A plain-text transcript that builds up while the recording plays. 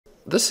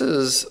this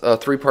is a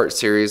three-part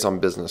series on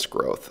business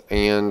growth.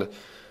 And,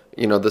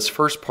 this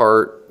first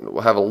part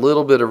will have a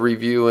little bit of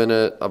review in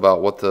it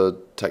about what the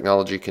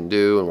technology can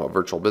do and what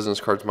virtual business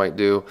cards might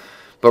do.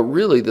 But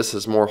really, this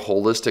is more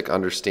holistic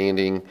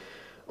understanding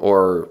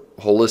or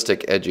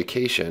holistic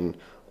education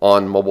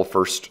on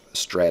mobile-first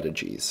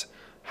strategies.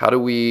 How do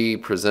we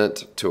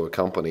present to a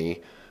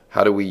company?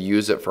 How do we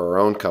use it for our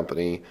own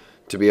company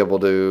to be able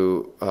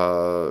to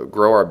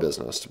grow our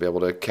business, to be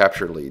able to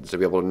capture leads, to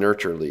be able to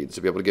nurture leads,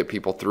 to be able to get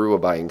people through a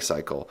buying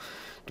cycle,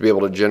 to be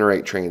able to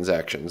generate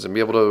transactions, and be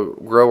able to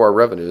grow our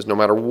revenues no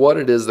matter what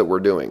it is that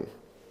we're doing.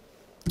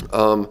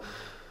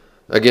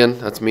 Again,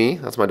 that's me.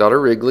 That's my daughter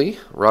Wrigley,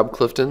 Rob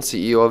Clifton,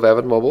 CEO of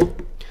Avid Mobile.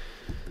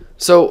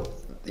 So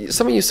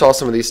some of you saw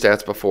some of these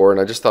stats before, and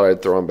I just thought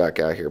I'd throw them back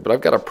out here. But I've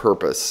got a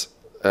purpose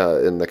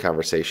in the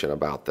conversation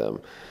about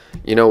them.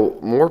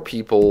 More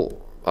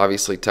people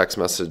obviously text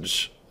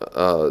message,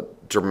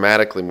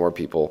 dramatically more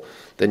people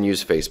than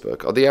use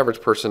Facebook. Oh, the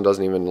average person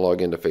doesn't even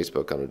log into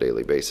Facebook on a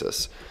daily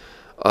basis.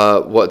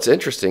 What's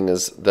interesting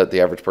is that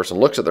the average person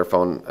looks at their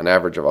phone an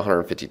average of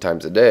 150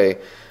 times a day,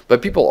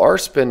 but people are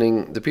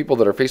spending, the people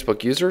that are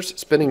Facebook users,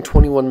 spending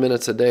 21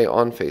 minutes a day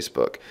on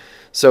Facebook.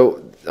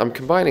 So I'm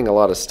combining a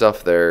lot of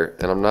stuff there,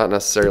 and I'm not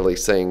necessarily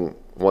saying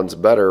one's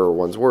better or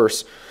one's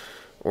worse,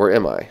 or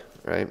am I,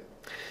 right?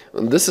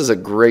 This is a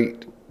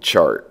great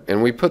chart,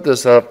 and we put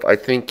this up, I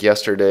think,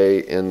 yesterday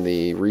in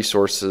the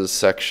resources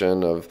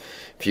section of,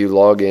 if you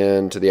log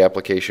in to the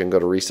application, go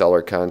to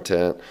reseller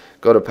content,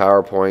 go to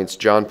PowerPoints.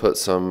 John put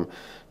some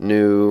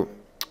new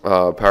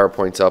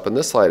PowerPoints up, and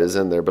this slide is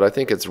in there, but I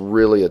think it's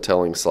really a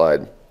telling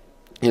slide.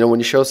 When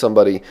you show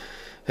somebody,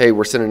 hey,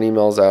 we're sending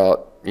emails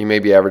out, you may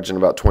be averaging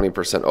about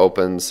 20%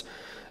 opens,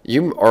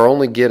 you are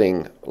only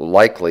getting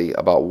likely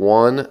about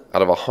 1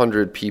 out of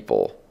 100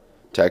 people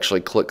to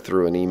actually click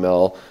through an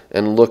email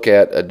and look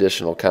at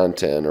additional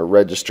content or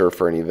register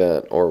for an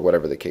event or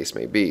whatever the case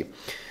may be.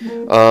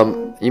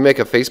 You make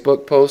a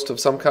Facebook post of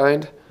some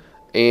kind,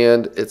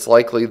 and it's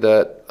likely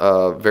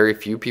that very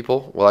few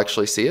people will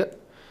actually see it.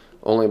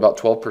 Only about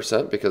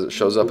 12%, because it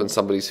shows up in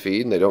somebody's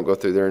feed and they don't go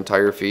through their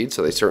entire feed,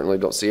 so they certainly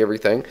don't see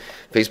everything.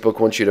 Facebook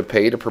wants you to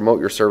pay to promote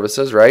your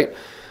services, right?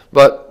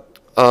 But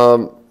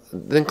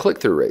then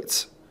click-through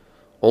rates.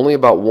 Only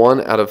about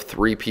 1 out of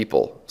 3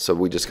 people. So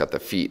we just got the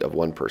feet of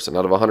one person.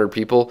 Out of 100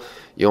 people,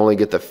 you only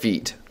get the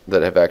feet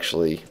that have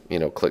actually,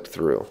 clicked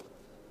through.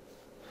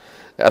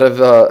 Out of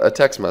a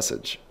text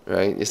message,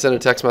 right? You send a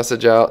text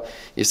message out,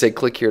 you say,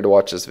 click here to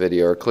watch this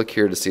video, or click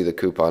here to see the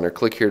coupon, or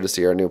click here to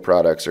see our new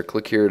products, or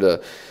click here to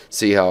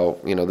see how,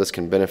 this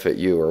can benefit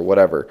you, or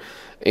whatever.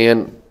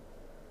 And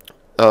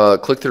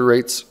click-through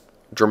rates,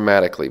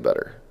 dramatically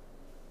better.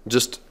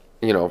 Just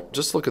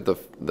look at the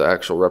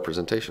actual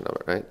representation of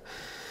it, right?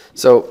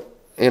 So,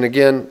 and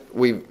again,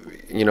 we,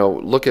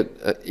 look at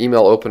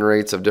email open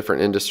rates of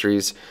different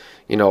industries.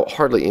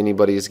 Hardly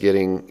anybody is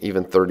getting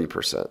even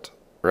 30%,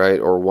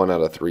 right? Or 1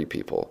 out of 3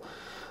 people.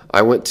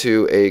 I went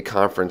to a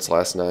conference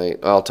last night.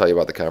 I'll tell you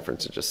about the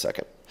conference in just a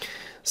second.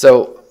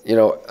 So,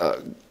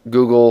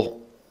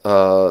 Google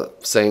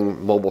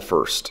saying mobile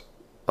first,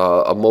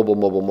 a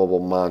mobile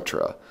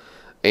mantra.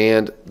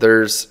 And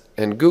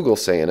Google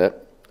saying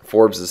it,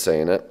 Forbes is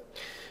saying it,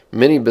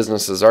 many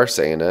businesses are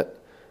saying it.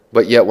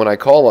 But yet when I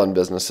call on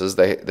businesses,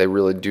 they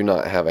really do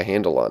not have a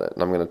handle on it.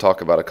 And I'm going to talk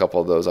about a couple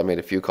of those. I made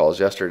a few calls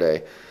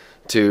yesterday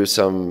to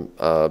some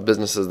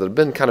businesses that have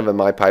been kind of in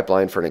my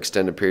pipeline for an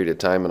extended period of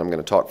time, and I'm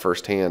going to talk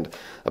firsthand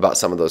about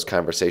some of those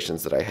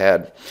conversations that I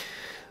had.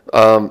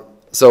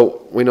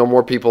 So we know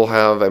more people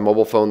have a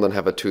mobile phone than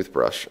have a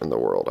toothbrush in the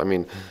world. I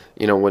mean,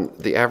 when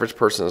the average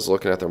person is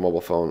looking at their mobile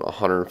phone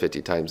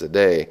 150 times a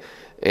day,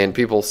 and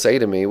people say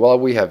to me, well,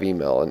 we have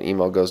email, and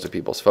email goes to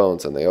people's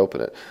phones and they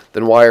open it,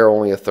 then why are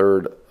only a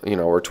third,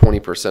 or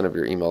 20% of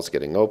your emails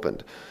getting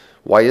opened?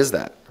 Why is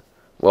that?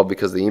 Well,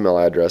 because the email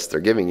address they're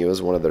giving you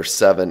is one of their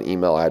 7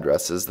 email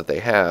addresses that they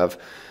have.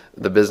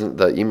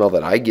 The email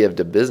that I give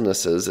to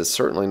businesses is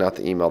certainly not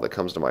the email that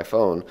comes to my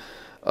phone.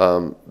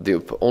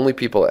 The only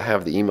people that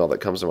have the email that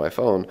comes to my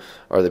phone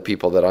are the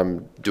people that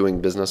I'm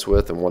doing business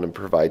with and want to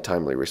provide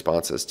timely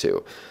responses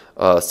to.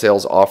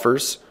 Sales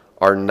offers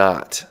are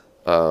not.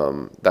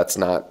 That's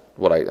not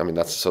what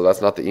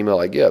that's not the email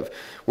I give,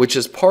 which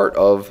is part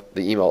of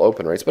the email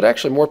open rates. But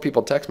actually, more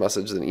people text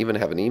message than even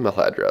have an email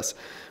address,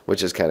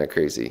 which is kind of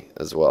crazy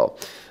as well.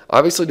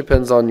 Obviously,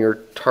 depends on your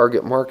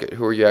target market.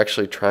 Who are you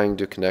actually trying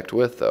to connect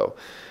with, though?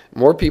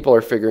 More people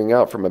are figuring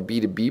out from a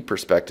B2B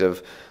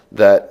perspective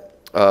that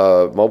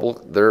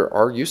mobile, there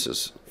are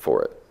uses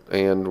for it.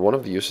 And one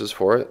of the uses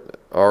for it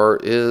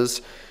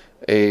is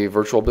a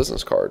virtual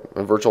business card,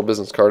 a virtual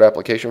business card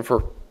application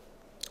for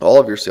all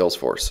of your sales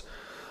force.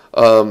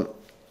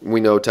 We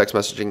know text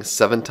messaging is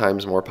 7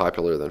 times more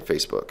popular than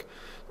Facebook,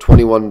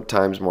 21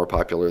 times more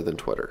popular than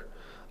Twitter.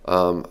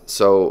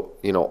 So,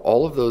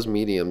 all of those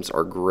mediums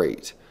are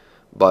great,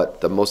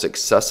 but the most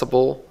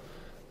accessible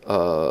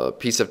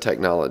piece of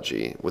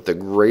technology with the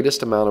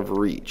greatest amount of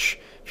reach,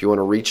 if you want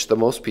to reach the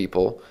most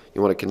people,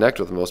 you want to connect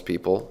with the most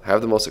people,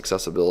 have the most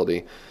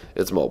accessibility,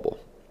 it's mobile,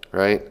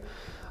 right?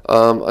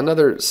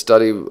 Another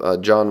study,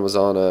 John was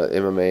on a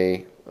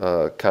MMA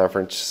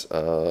conference,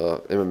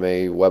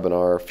 MMA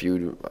webinar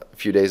a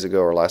few days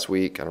ago or last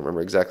week. I don't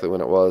remember exactly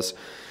when it was,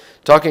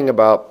 talking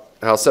about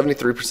how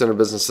 73% of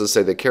businesses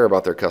say they care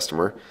about their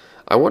customer.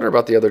 I wonder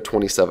about the other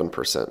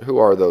 27%. Who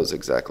are those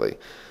exactly?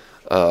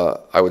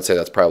 I would say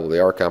that's probably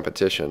our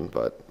competition,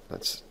 but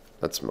that's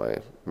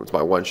my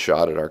one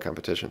shot at our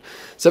competition.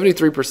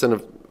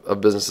 73%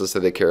 of businesses say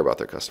they care about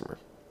their customer.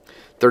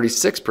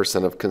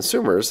 36% of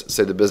consumers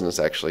say the business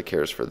actually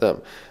cares for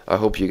them. I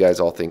hope you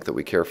guys all think that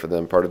we care for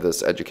them. Part of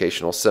this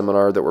educational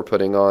seminar that we're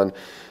putting on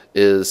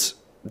is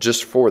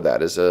just for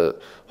that, is to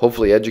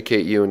hopefully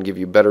educate you and give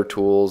you better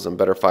tools and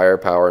better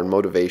firepower and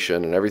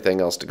motivation and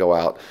everything else to go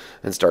out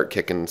and start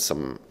kicking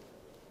some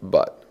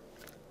butt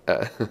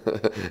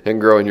and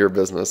growing your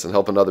business and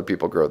helping other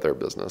people grow their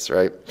business,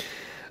 right?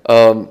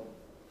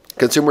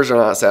 Consumers are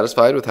not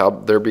satisfied with how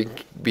they're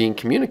being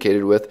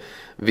communicated with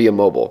via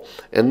mobile.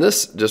 And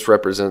this just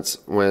represents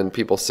when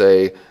people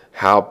say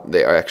how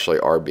they actually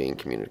are being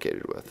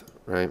communicated with,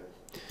 right?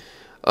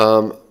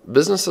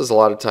 Businesses a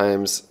lot of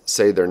times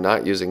say they're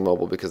not using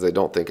mobile because they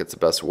don't think it's the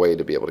best way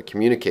to be able to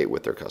communicate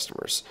with their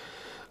customers.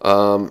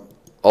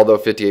 Although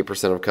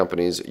 58% of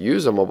companies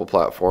use a mobile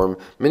platform,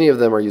 many of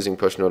them are using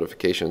push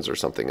notifications or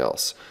something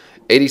else.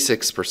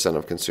 86%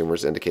 of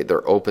consumers indicate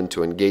they're open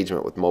to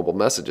engagement with mobile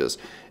messages.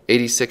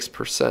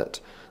 86%.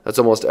 That's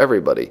almost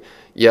everybody.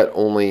 Yet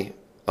only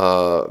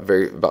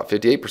about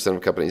 58%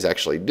 of companies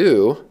actually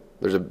do.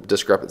 There's a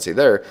discrepancy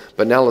there.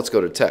 But now let's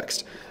go to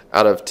text.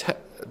 Out of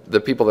the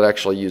people that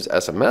actually use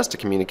SMS to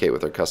communicate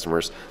with their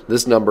customers,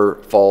 this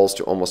number falls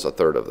to almost a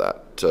third of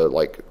that, to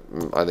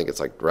I think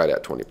it's right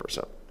at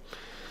 20%.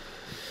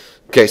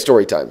 Okay,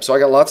 story time. So I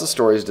got lots of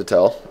stories to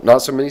tell.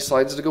 Not so many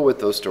slides to go with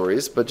those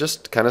stories, but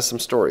just kind of some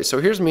stories. So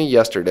here's me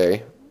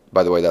yesterday.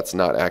 By the way, that's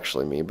not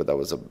actually me, but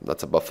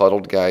that's a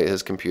befuddled guy at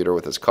his computer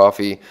with his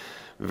coffee,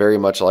 very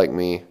much like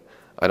me.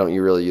 I don't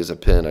really use a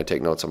pen. I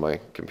take notes on my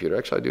computer.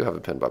 Actually, I do have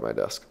a pen by my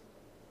desk.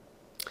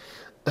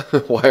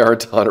 Why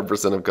aren't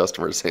 100% of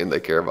customers saying they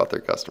care about their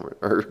customer,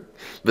 or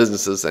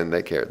businesses saying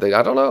they care?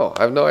 I don't know.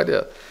 I have no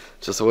idea.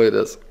 It's just the way it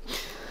is.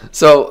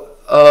 So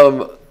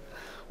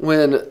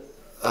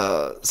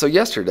so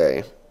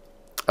yesterday,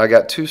 I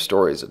got two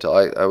stories to tell.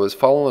 I was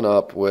following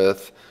up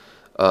with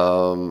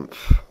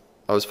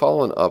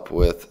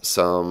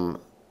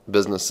some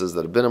businesses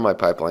that have been in my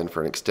pipeline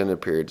for an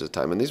extended periods of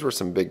time, and these were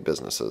some big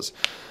businesses.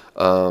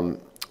 One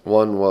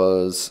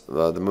was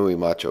the Muy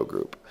Macho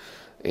Group,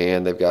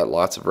 and they've got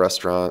lots of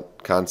restaurant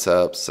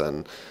concepts,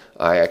 and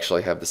I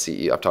actually have the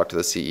CEO. I've talked to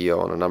the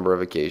CEO on a number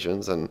of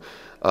occasions, and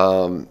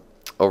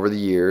over the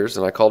years,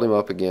 and I called him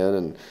up again,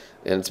 and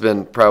it's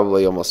been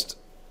probably almost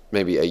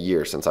maybe a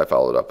year since I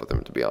followed up with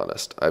him, to be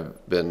honest.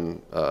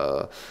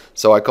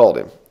 So I called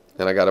him,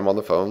 and I got him on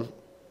the phone,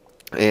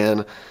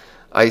 and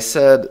I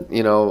said,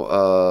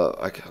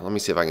 let me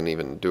see if I can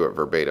even do it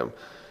verbatim.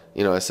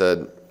 I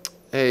said,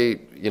 hey,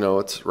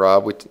 it's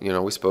Rob.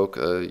 We spoke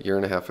a year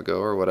and a half ago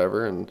or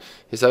whatever. And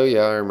he said, oh,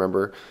 yeah, I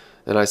remember.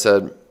 And I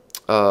said,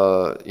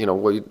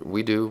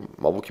 we do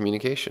mobile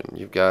communication.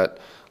 You've got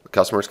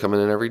customers coming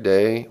in every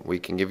day. We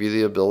can give you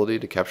the ability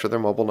to capture their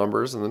mobile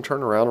numbers and then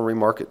turn around and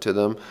remarket to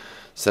them,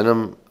 send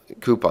them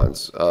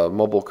coupons,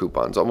 mobile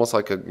coupons, almost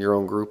like your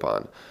own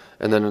Groupon.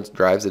 And then it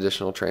drives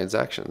additional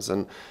transactions.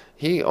 And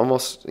he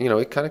almost, he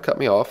kind of cut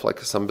me off like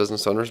some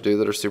business owners do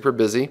that are super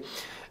busy.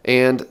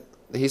 And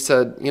he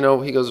said, he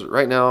goes,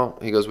 right now,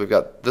 we've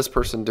got this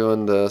person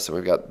doing this, and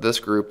we've got this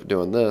group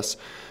doing this,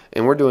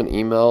 and we're doing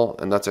email,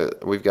 and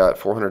we've got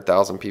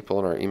 400,000 people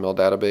in our email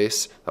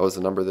database. That was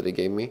the number that he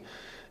gave me.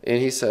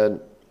 And he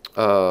said,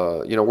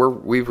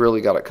 we've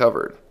really got it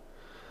covered.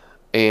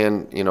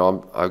 And,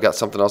 I've got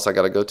something else I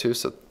got to go to,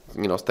 so,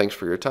 thanks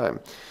for your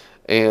time.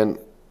 And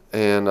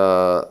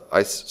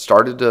I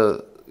started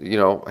to,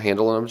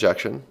 handle an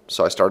objection.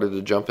 So I started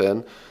to jump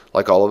in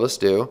like all of us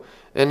do,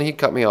 and he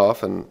cut me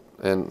off, and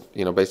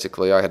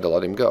basically I had to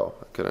let him go.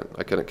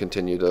 I couldn't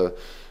continue to,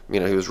 he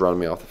was running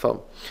me off the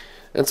phone.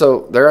 And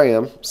so there I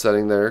am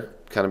sitting there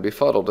kind of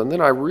befuddled. And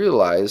then I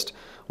realized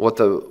what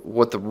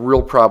the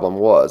real problem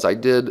was. I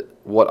did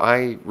what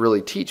I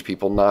really teach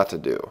people not to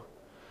do.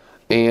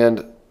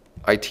 And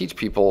I teach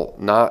people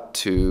not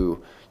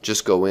to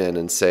just go in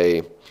and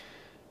say,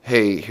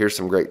 hey, here's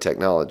some great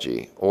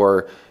technology,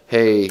 or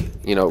hey,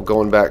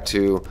 going back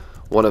to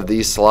one of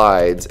these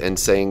slides and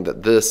saying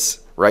that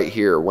this right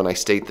here, when I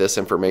state this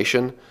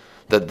information,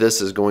 that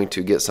this is going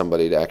to get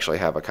somebody to actually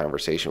have a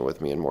conversation with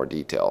me in more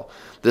detail.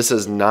 This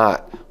is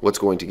not what's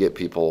going to get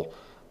people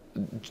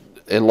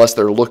unless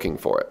they're looking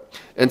for it.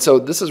 And so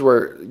this is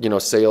where,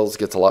 sales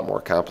gets a lot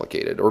more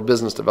complicated, or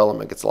business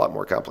development gets a lot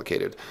more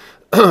complicated.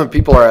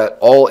 People are at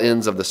all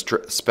ends of the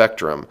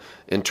spectrum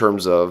in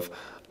terms of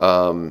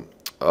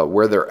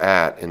where they're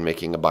at in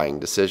making a buying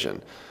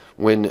decision.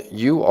 When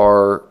you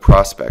are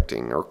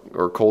prospecting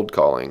or cold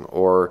calling,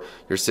 or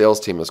your sales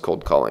team is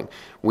cold calling,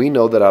 we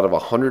know that out of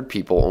 100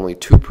 people, only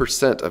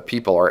 2% of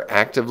people are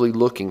actively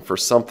looking for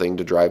something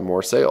to drive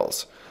more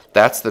sales.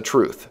 That's the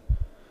truth.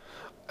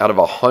 Out of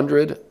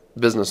 100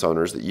 business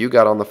owners that you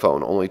got on the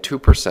phone, only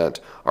 2%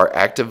 are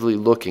actively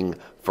looking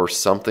for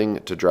something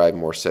to drive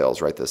more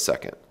sales right this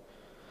second.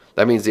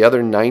 That means the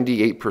other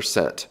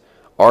 98%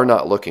 are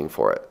not looking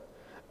for it.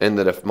 And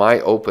that if my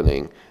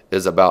opening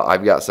is about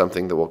I've got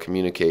something that will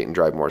communicate and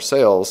drive more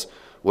sales,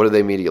 what do they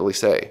immediately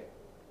say?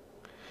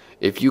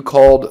 If you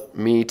called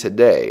me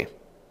today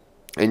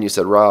and you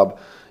said, Rob,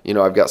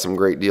 I've got some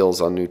great deals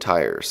on new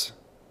tires.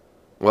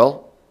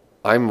 Well,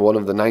 I'm one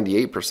of the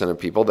 98% of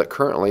people that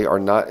currently are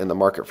not in the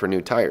market for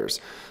new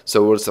tires.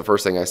 So what's the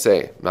first thing I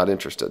say? Not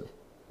interested.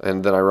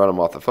 And then I run them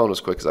off the phone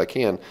as quick as I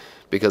can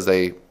because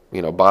they,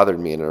 bothered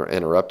me and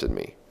interrupted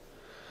me.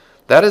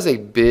 That is a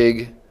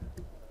big,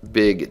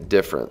 big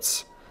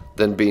difference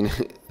than being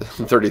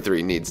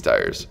 33 needs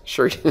tires.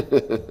 Sure.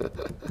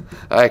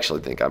 I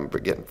actually think I'm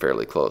getting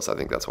fairly close. I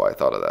think that's why I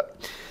thought of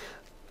that.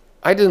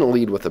 I didn't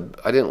lead with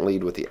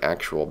the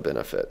actual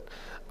benefit.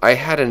 I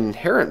had an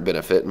inherent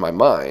benefit in my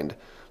mind,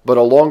 but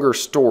a longer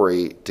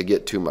story to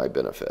get to my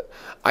benefit.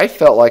 I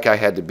felt like I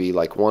had to be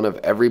like one of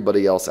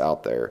everybody else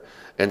out there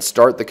and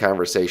start the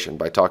conversation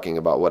by talking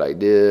about what I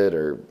did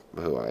or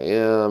who I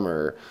am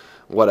or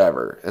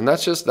whatever. And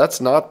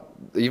that's not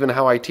even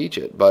how I teach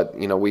it. But,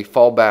 we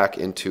fall back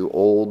into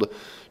old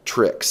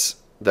tricks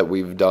that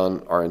we've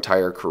done our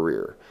entire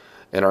career.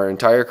 And our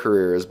entire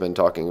career has been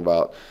talking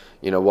about,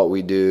 what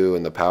we do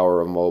and the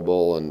power of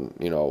mobile and,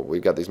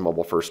 we've got these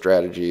mobile first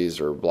strategies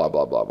or blah,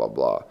 blah, blah, blah,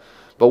 blah.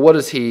 But what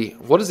is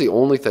the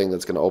only thing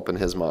that's going to open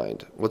his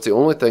mind? What's the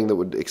only thing that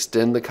would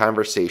extend the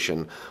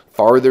conversation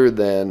farther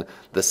than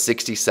the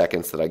 60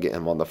 seconds that I get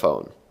him on the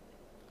phone?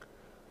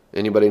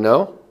 Anybody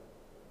know?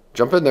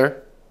 Jump in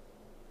there.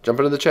 Jump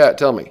into the chat.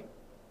 Tell me.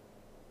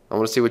 I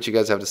want to see what you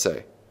guys have to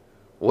say.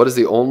 What is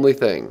the only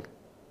thing?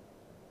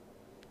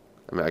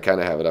 I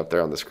kind of have it up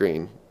there on the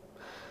screen.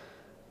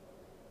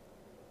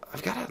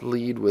 I've got to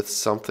lead with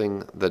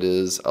something that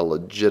is a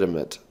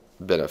legitimate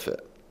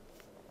benefit.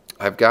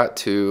 I've got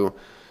to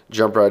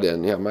jump right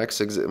in. Yeah, Mike's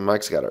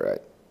got it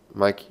right.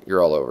 Mike,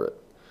 you're all over it.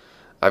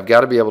 I've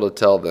got to be able to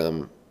tell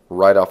them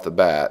right off the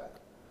bat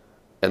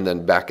and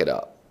then back it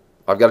up.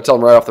 I've got to tell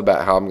them right off the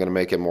bat how I'm going to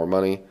make him more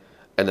money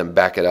and then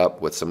back it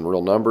up with some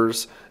real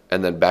numbers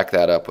and then back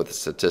that up with the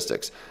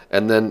statistics.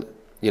 And then,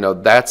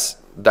 that's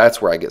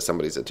where I get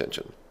somebody's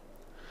attention.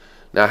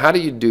 Now, how do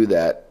you do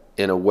that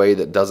in a way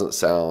that doesn't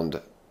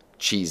sound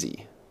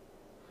cheesy?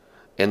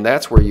 And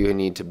that's where you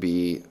need to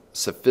be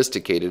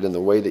sophisticated in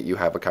the way that you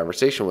have a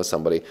conversation with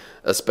somebody,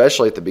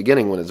 especially at the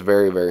beginning when it's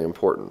very, very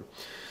important.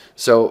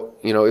 So,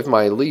 if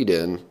my lead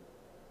in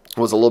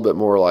was a little bit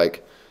more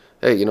like,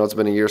 hey, it's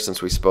been a year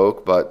since we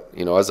spoke, but,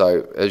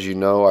 as you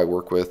know, I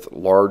work with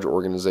large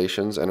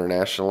organizations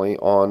internationally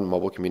on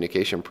mobile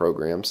communication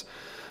programs.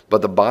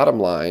 But the bottom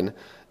line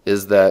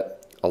is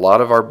that a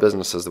lot of our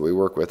businesses that we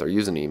work with are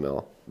using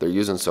email, they're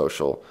using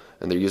social,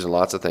 and they're using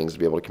lots of things to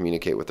be able to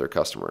communicate with their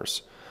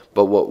customers.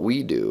 But what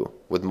we do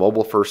with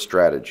mobile first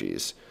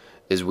strategies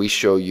is we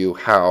show you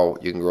how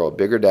you can grow a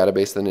bigger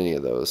database than any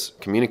of those,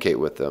 communicate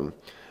with them,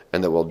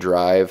 and that will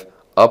drive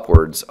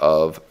upwards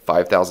of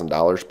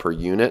 $5,000 per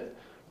unit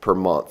per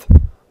month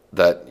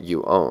that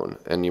you own.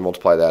 And you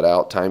multiply that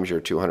out times your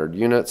 200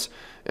 units,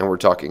 and we're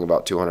talking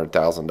about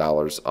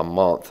 $200,000 a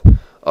month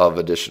of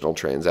additional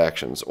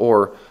transactions,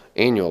 or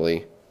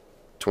annually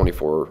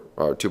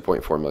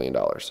 $2.4 million.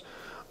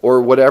 Or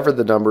whatever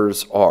the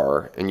numbers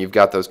are, and you've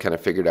got those kind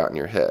of figured out in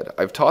your head.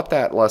 I've taught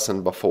that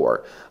lesson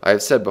before.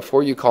 I've said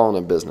before you call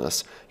in a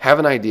business, have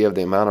an idea of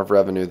the amount of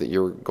revenue that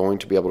you're going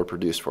to be able to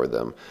produce for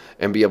them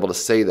and be able to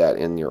say that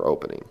in your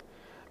opening.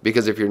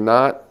 Because if you're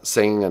not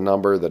saying a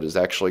number that is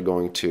actually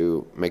going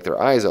to make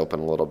their eyes open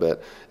a little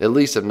bit, at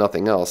least if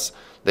nothing else,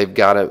 they've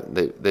got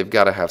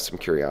to have some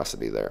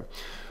curiosity there.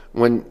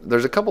 When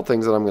there's a couple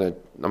things that I'm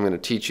going to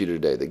teach you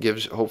today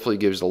that hopefully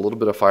gives a little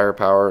bit of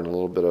firepower and a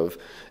little bit of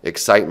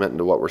excitement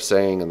into what we're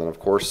saying, and then of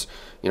course,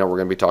 we're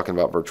going to be talking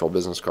about virtual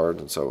business cards.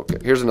 And so, okay,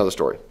 here's another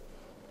story.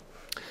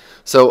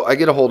 So I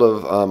get a hold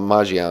of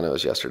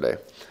Maggiano's yesterday,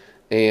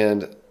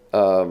 and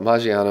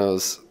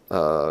Maggiano's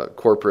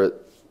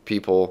corporate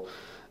people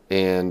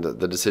and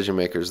the decision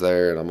makers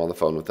there, and I'm on the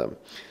phone with them.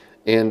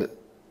 And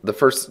the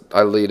first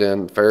I lead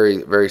in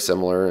very, very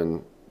similar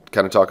and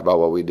kind of talk about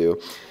what we do.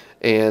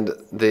 And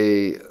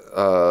they,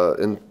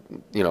 in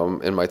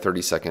my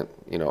 30-second,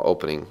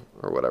 opening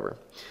or whatever,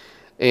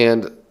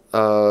 and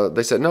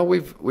they said, no,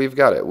 we've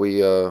got it. We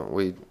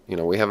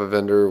have a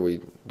vendor.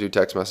 We do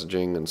text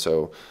messaging, and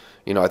so,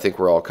 I think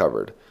we're all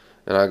covered.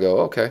 And I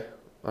go, okay,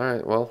 all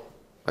right, well,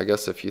 I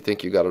guess if you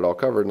think you got it all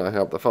covered, and I hang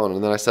up the phone,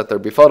 and then I sat there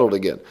befuddled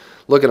again,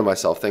 looking at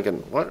myself, thinking,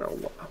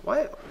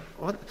 what?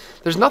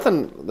 There's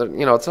nothing.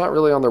 It's not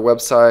really on their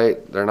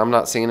website. I'm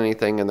not seeing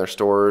anything in their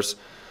stores.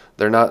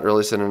 They're not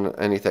really sending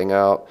anything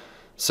out.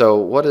 So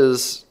what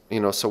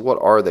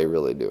are they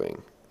really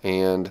doing?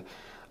 And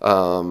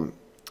do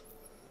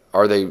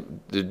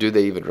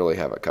they even really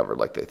have it covered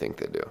like they think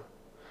they do?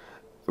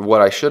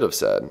 What I should have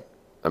said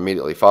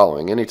immediately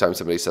following, anytime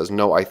somebody says,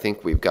 no, I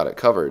think we've got it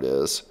covered,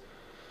 is,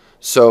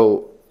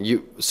 so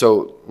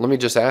let me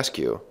just ask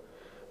you,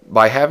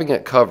 By having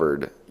it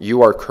covered,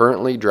 you are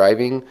currently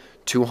driving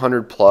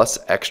 200 plus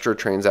extra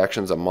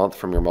transactions a month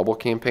from your mobile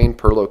campaign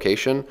per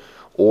location,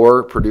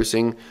 or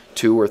producing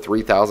 $2,000 or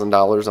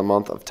 $3,000 a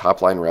month of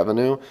top line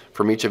revenue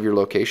from each of your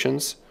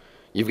locations.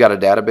 You've got a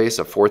database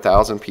of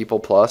 4,000 people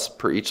plus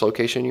per each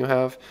location you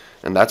have,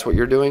 and that's what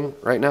you're doing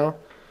right now.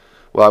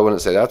 Well, I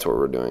wouldn't say that's what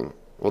we're doing.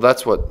 Well,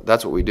 that's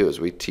what we do, is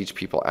we teach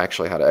people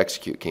actually how to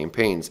execute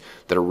campaigns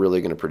that are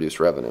really going to produce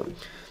revenue.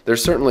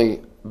 There's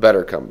certainly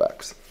better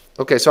comebacks.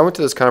 Okay, so I went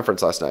to this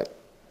conference last night,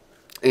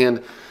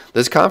 and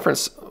this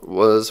conference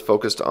was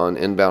focused on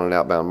inbound and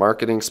outbound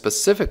marketing,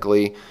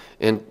 specifically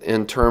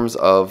in terms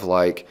of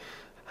like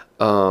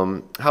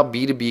how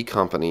B2B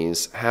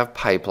companies have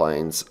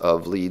pipelines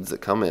of leads that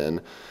come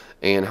in,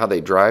 and how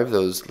they drive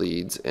those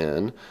leads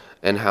in,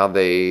 and how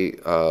they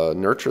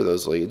nurture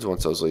those leads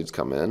once those leads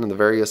come in, and the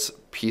various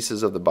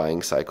pieces of the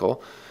buying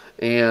cycle.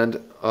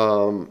 And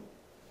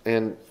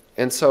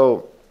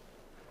so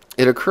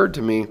it occurred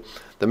to me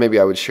that maybe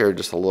I would share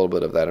just a little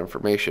bit of that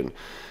information,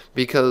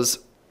 because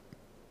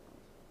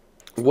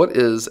what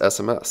is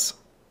SMS?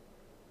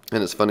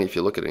 And it's funny, if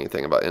you look at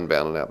anything about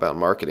inbound and outbound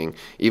marketing,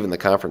 even the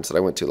conference that I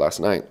went to last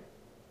night,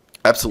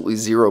 absolutely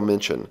zero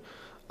mention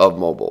of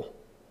mobile.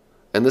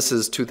 And this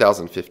is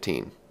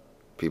 2015,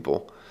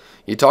 people.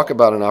 You talk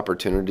about an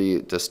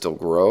opportunity to still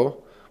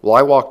grow. Well,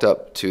 I walked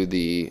up to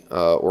the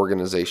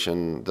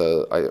organization,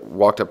 I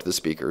walked up to the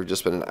speaker, who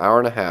just spent an hour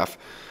and a half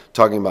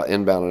talking about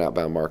inbound and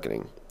outbound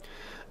marketing.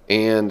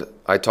 And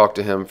I talked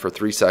to him for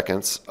 3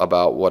 seconds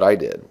about what I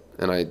did.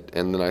 And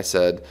then I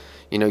said,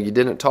 you know, you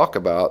didn't talk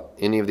about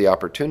any of the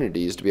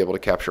opportunities to be able to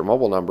capture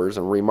mobile numbers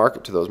and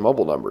remarket to those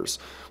mobile numbers.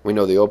 We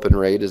know the open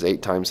rate is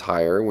 8 times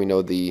higher. We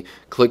know the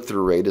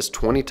click-through rate is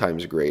 20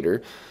 times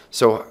greater.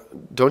 So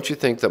don't you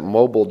think that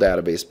mobile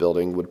database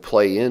building would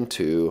play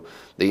into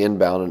the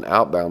inbound and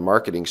outbound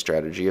marketing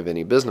strategy of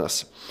any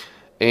business?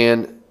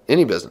 And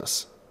any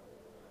business.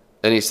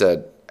 And he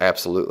said,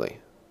 absolutely.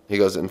 He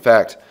goes, in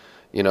fact,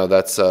 you know,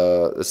 that's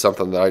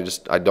something that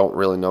I don't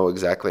really know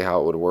exactly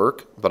how it would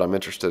work, but I'm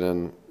interested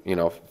in, you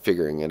know,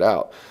 figuring it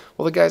out.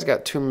 Well, the guy's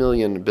got 2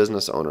 million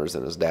business owners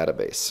in his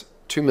database.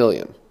 2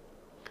 million.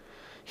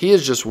 He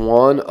is just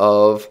one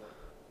of,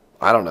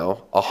 I don't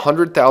know,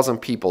 100,000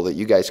 people that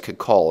you guys could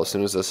call as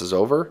soon as this is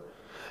over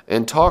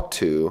and talk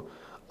to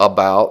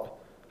about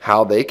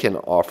how they can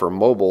offer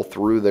mobile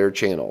through their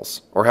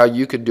channels, or how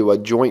you could do a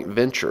joint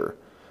venture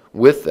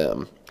with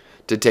them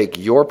to take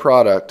your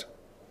product,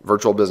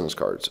 virtual business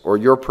cards, or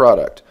your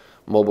product,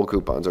 mobile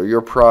coupons, or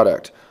your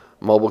product,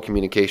 mobile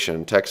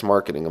communication, text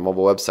marketing, and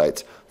mobile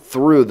websites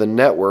through the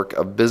network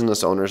of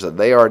business owners that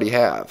they already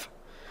have,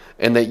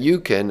 and that you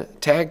can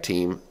tag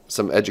team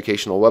some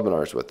educational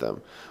webinars with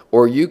them,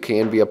 or you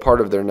can be a part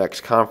of their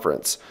next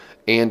conference,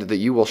 and that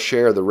you will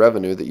share the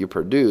revenue that you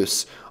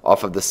produce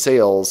off of the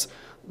sales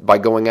by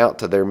going out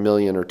to their 1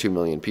 million or 2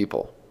 million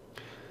people.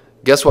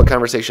 Guess what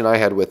conversation I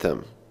had with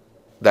him?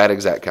 That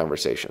exact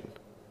conversation.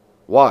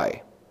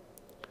 Why?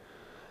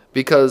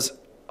 Because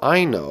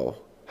I know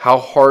how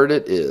hard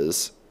it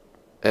is,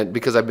 and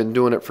because I've been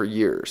doing it for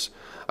years.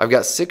 I've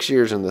got 6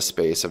 years in this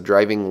space of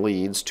driving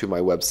leads to my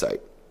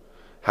website.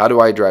 How do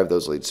I drive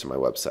those leads to my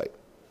website?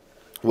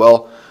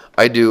 Well,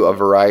 I do a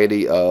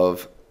variety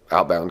of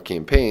outbound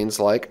campaigns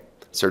like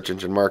search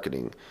engine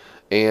marketing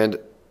and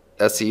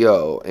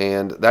SEO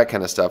and that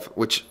kind of stuff,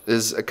 which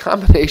is a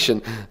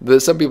combination that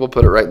some people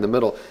put it right in the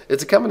middle.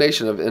 It's a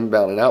combination of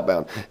inbound and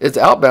outbound. It's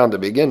outbound to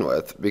begin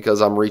with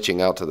because I'm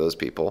reaching out to those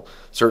people,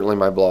 certainly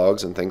my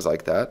blogs and things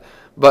like that.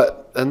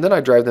 And then I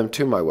drive them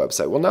to my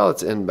website. Well, now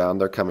it's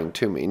inbound. They're coming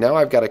to me. Now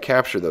I've got to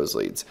capture those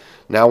leads.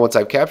 Now, once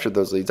I've captured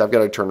those leads, I've got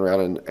to turn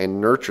around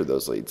and nurture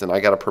those leads. And I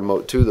got to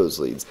promote to those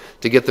leads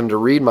to get them to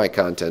read my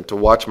content, to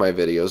watch my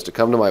videos, to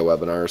come to my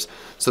webinars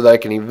so that I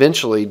can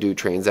eventually do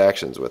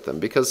transactions with them.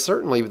 Because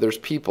certainly there's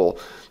people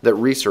that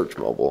research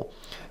mobile,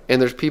 and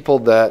there's people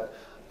that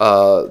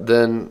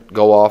then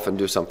go off and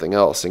do something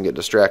else and get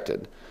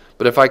distracted.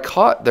 But if I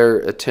caught their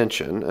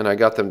attention and I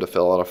got them to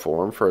fill out a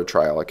form for a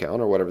trial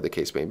account or whatever the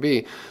case may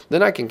be,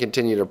 then I can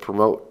continue to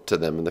promote to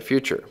them in the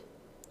future.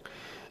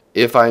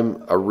 If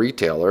I'm a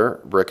retailer,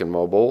 brick and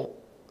mobile,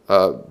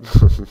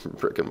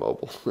 brick and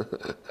mobile,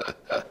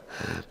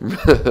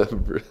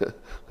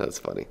 that's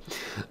funny,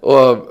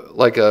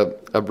 like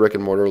a brick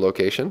and mortar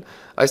location,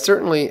 I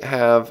certainly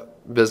have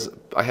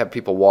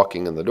people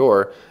walking in the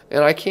door,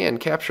 and I can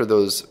capture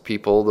those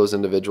people, those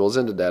individuals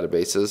into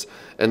databases,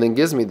 and then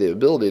gives me the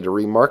ability to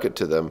remarket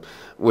to them,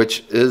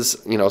 which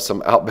is, you know,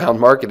 some outbound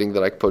marketing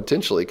that I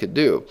potentially could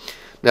do.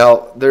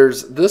 Now,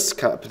 there's this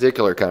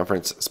particular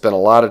conference spent a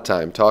lot of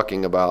time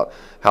talking about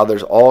how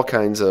there's all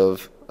kinds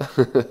of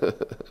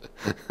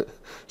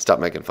stop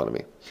making fun of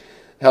me.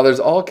 How there's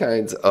all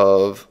kinds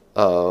of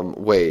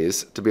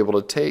ways to be able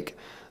to take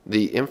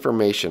the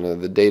information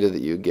and the data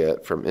that you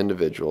get from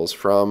individuals,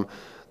 from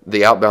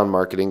the outbound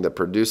marketing that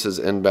produces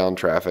inbound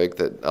traffic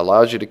that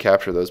allows you to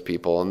capture those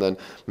people, and then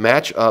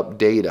match up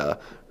data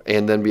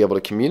and then be able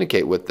to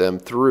communicate with them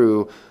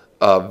through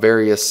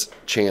various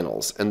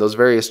channels. And those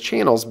various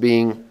channels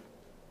being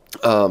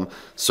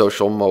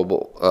social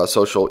mobile,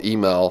 social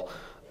email,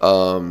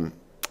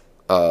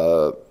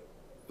 uh,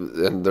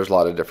 and there's a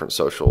lot of different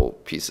social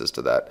pieces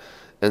to that,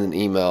 and then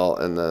email,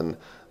 and then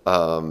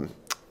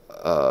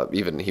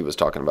even he was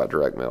talking about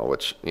direct mail,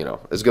 which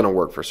is going to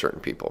work for certain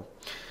people.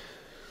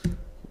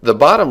 The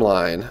bottom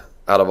line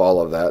out of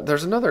all of that,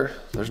 there's another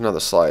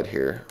slide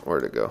here.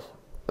 Where'd it go?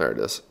 There it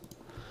is.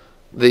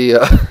 The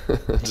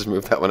just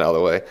move that one out of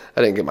the way.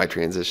 I didn't get my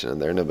transition in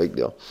there. No big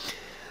deal.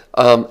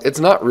 It's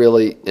not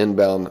really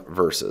inbound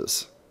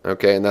versus,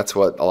 okay, and that's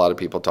what a lot of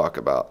people talk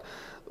about.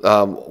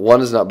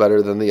 One is not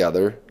better than the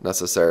other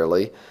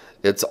necessarily.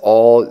 It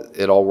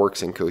all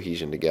works in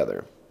cohesion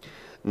together.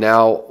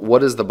 Now,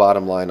 what is the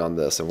bottom line on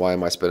this, and why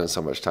am I spending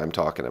so much time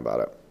talking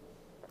about it?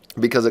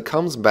 Because it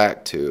comes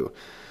back to,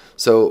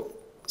 so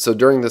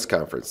during this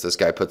conference, this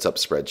guy puts up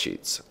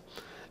spreadsheets.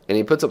 And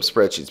he puts up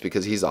spreadsheets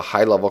because he's a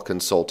high-level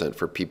consultant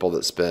for people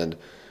that spend,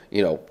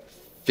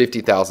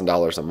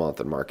 $50,000 a month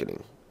in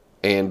marketing,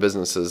 and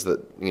businesses that,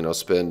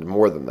 spend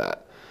more than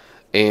that.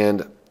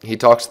 And he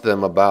talks to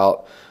them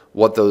about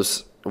what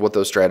those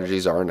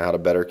strategies are and how to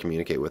better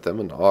communicate with them,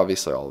 and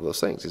obviously all of those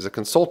things. He's a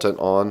consultant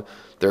on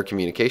their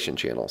communication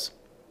channels.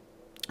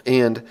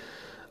 And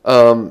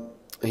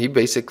he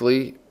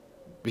basically,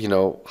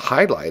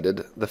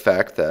 highlighted the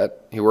fact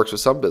that he works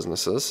with some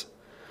businesses,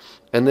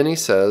 and then he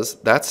says,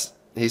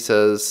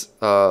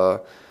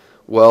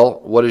 well,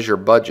 what is your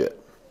budget?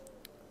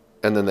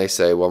 And then they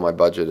say, well, my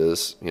budget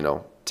is,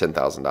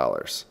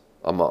 $10,000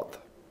 a month.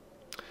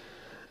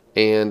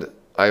 And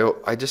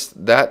I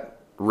just, that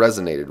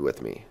resonated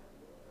with me,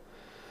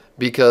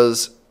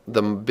 because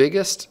the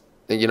biggest,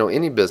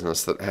 any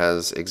business that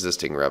has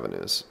existing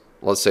revenues,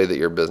 let's say that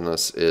your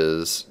business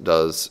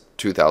does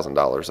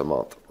 $2,000 a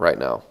month right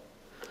now,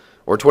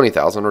 or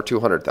 $20,000 or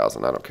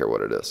 $200,000, I don't care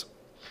what it is.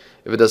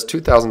 If it does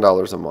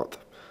 $2,000 a month,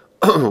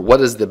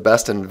 what is the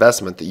best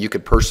investment that you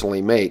could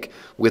personally make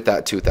with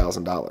that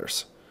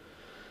 $2,000?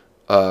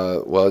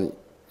 Well,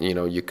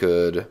 you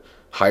could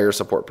hire a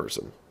support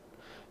person.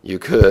 You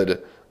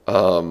could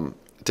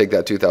take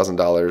that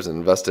 $2,000 and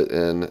invest it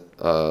in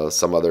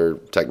some other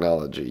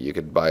technology. You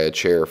could buy a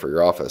chair for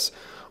your office,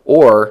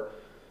 or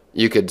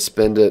you could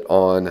spend it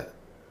on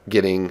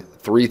getting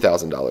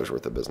 $3,000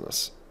 worth of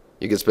business.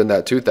 You could spend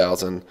that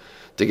 $2,000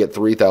 to get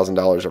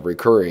 $3,000 of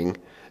recurring,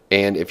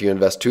 and if you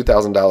invest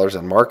 $2,000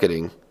 in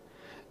marketing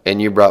and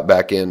you brought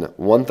back in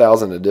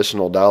 $1,000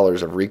 additional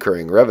dollars of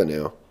recurring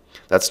revenue,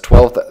 that's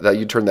that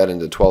you turn that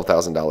into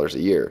 $12,000 a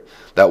year.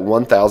 That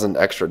 $1,000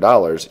 extra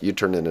dollars you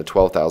turned into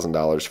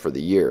 $12,000 for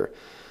the year.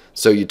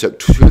 So you took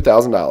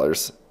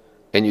 $2,000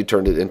 and you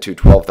turned it into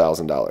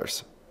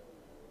 $12,000.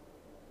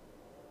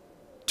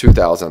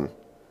 2,000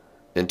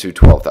 into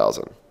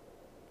 12,000.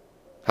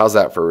 How's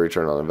that for a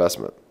return on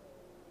investment?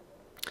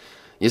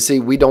 You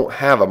see, we don't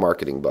have a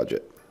marketing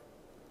budget.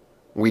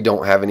 We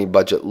don't have any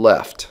budget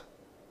left.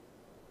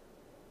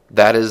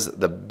 That is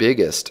the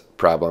biggest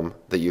problem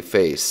that you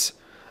face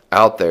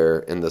out there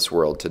in this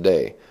world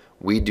today.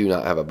 We do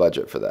not have a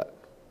budget for that.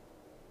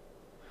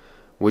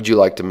 Would you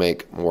like to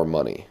make more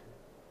money?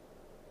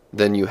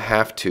 Then you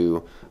have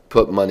to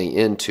put money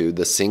into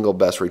the single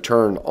best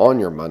return on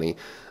your money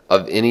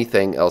of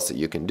anything else that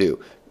you can do.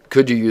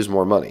 Could you use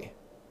more money?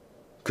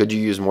 Could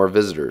you use more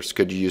visitors?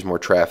 Could you use more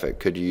traffic?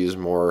 Could you use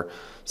more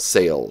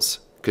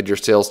sales? Could your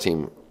sales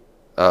team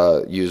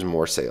use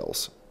more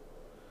sales?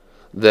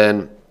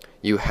 Then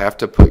you have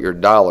to put your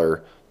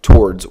dollar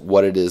towards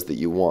what it is that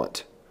you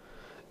want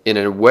in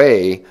a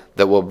way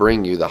that will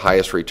bring you the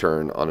highest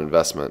return on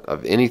investment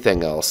of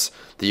anything else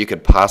that you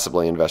could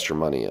possibly invest your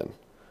money in,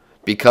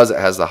 because it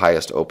has the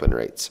highest open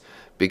rates,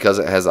 because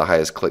it has the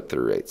highest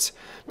click-through rates,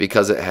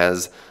 because it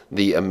has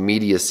the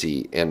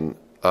immediacy and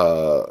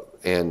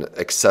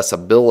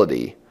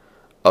accessibility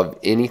of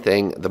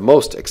anything, the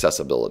most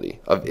accessibility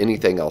of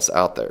anything else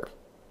out there.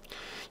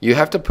 You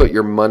have to put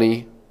your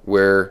money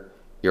where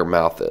your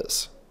mouth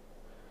is.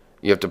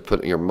 You have to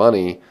put your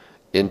money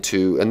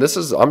into, and this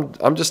is,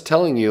 I'm just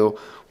telling you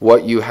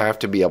what you have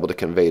to be able to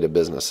convey to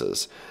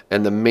businesses,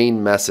 and the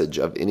main message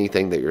of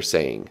anything that you're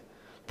saying.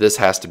 This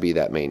has to be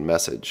that main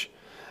message.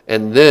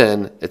 And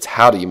then it's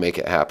how do you make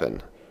it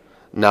happen?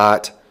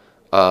 Not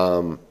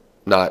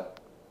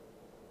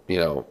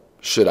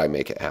should I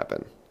make it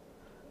happen?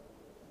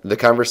 The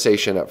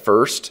conversation at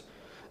first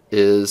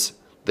is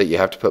that you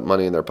have to put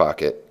money in their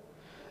pocket,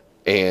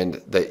 and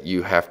that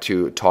you have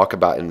to talk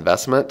about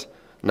investment,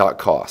 not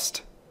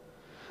cost.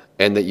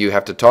 And that you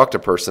have to talk to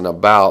a person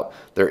about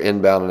their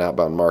inbound and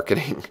outbound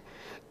marketing.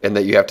 And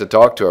that you have to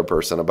talk to a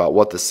person about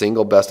what the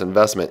single best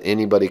investment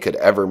anybody could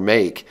ever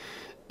make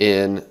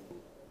in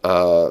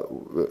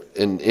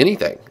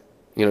anything.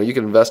 You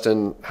can invest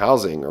in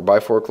housing or buy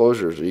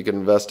foreclosures, or you can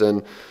invest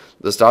in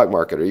the stock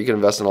market, or you can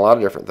invest in a lot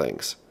of different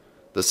things.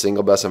 The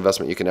single best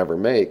investment you can ever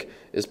make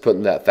is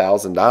putting that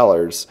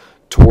 $1,000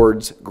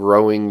 towards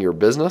growing your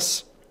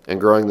business and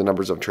growing the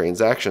numbers of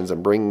transactions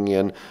and bringing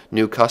in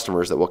new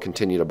customers that will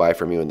continue to buy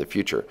from you in the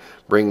future,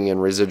 bringing in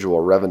residual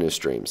revenue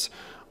streams,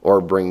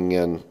 or bringing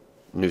in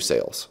new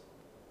sales.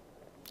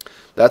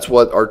 That's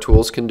what our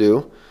tools can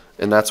do.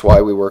 And that's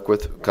why we work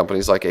with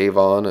companies like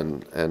Avon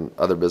and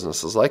other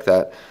businesses like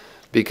that,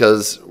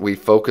 because we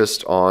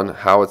focused on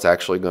how it's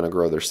actually going to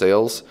grow their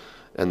sales,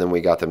 and then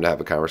we got them to have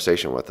a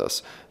conversation with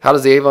us. How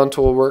does the Avon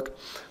tool work?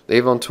 The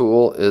Avon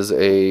tool is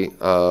a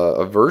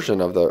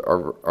version of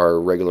our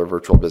regular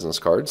virtual business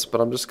cards,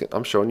 but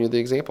I'm showing you the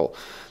example.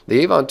 The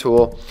Avon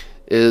tool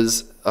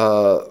is,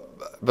 but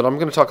I'm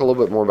going to talk a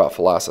little bit more about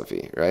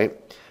philosophy, right?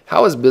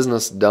 How is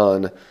business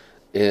done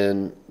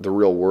in the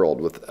real world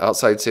with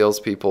outside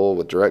salespeople,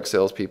 with direct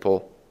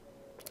salespeople?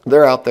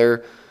 They're out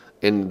there,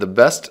 in the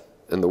best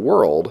in the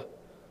world.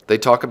 They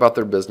talk about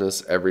their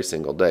business every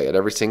single day, at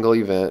every single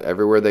event,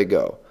 everywhere they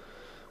go.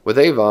 With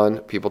Avon,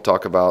 people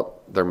talk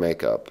about their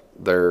makeup,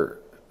 their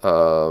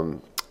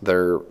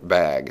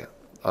bag,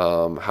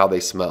 how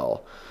they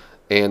smell.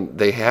 And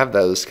they have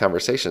those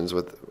conversations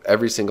with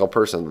every single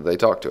person that they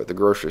talk to at the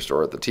grocery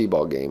store, at the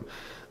t-ball game,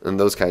 and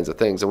those kinds of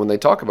things. And when they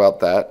talk about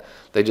that,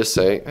 they just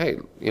say, hey,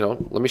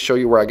 let me show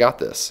you where I got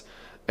this.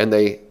 And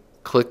they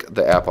click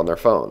the app on their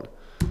phone.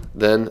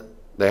 Then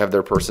they have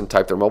their person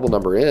type their mobile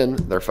number in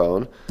their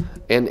phone,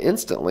 and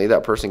instantly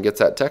that person gets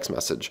that text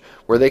message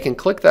where they can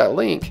click that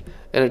link,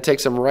 and it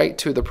takes them right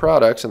to the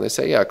products, and they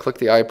say, yeah, click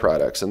the eye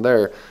products. And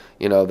there,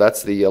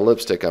 that's the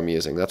lipstick I'm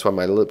using. That's why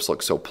my lips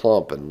look so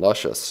plump and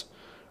luscious,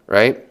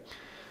 right?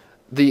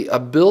 The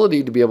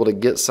ability to be able to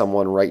get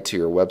someone right to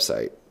your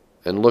website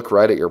and look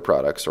right at your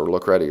products or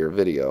look right at your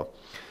video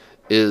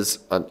is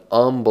an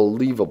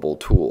unbelievable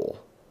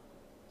tool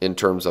in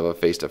terms of a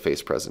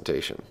face-to-face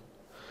presentation.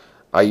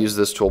 I use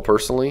this tool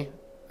personally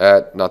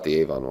not the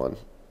Avon one,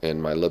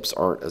 and my lips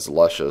aren't as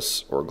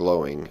luscious or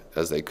glowing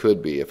as they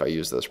could be if I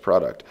use this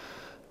product.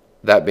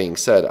 That being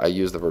said, I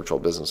use the virtual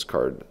business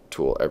card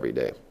tool every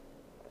day.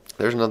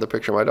 There's another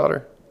picture of my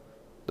daughter.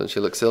 Doesn't she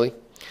look silly?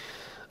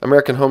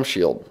 American Home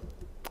Shield.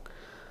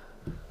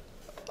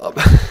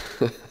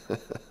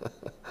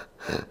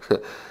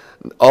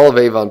 All of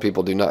Avon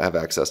people do not have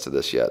access to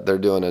this yet. They're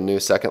doing a new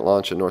second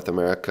launch in North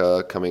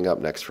America coming up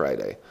next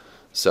Friday.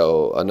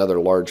 So another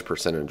large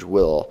percentage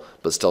will,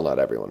 but still not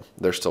everyone.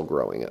 They're still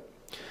growing it.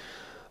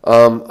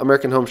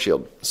 American Home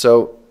Shield.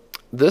 So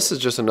this is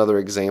just another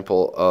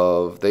example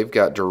of, they've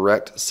got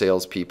direct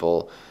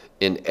salespeople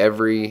in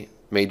every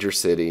major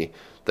city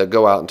that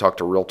go out and talk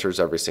to realtors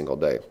every single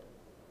day.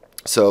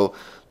 So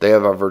they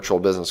have a virtual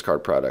business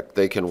card product.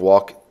 They can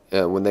walk,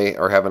 when they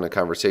are having a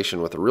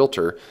conversation with a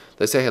realtor,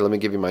 they say, hey, let me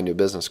give you my new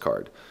business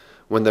card.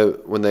 When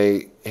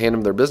they hand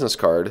them their business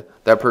card,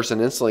 that person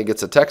instantly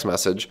gets a text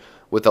message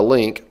with a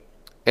link,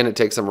 and it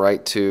takes them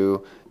right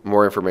to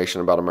more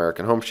information about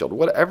American Home Shield,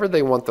 whatever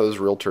they want those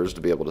realtors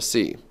to be able to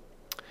see.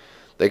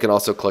 They can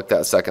also click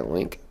that second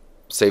link,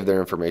 save their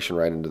information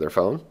right into their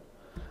phone,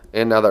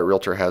 and now that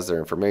realtor has their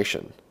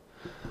information.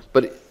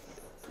 But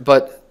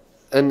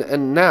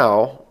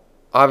now,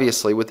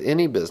 obviously, with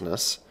any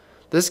business,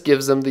 this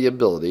gives them the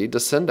ability to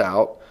send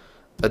out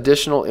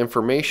additional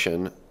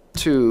information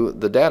to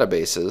the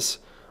databases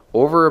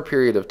over a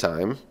period of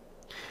time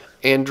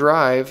and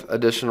drive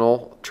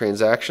additional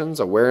transactions,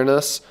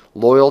 awareness,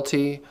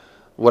 loyalty,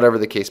 whatever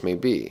the case may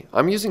be.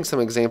 I'm using some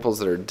examples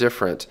that are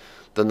different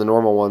than the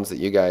normal ones that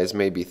you guys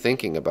may be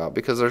thinking about,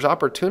 because there's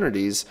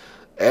opportunities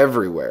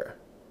everywhere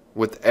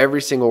with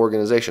every single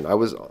organization. I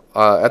was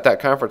at that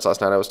conference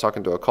last night. I was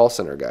talking to a call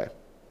center guy,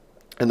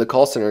 and the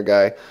call center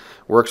guy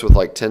works with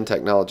like 10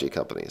 technology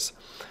companies.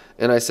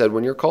 And I said,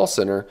 when your call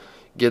center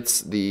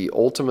gets the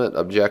ultimate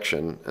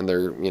objection, and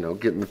they're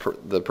getting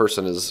the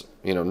person is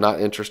not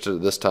interested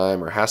at this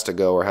time, or has to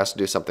go, or has to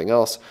do something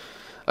else,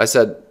 I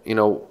said,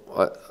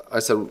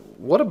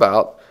 what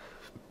about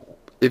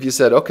if you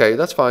said, okay,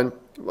 that's fine,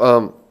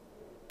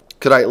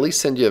 could I at least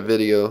send you a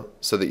video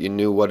so that you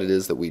knew what it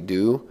is that we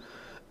do,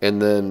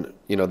 and then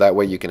that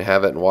way you can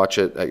have it and watch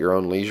it at your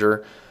own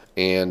leisure,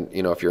 and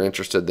if you're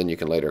interested, then you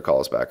can later call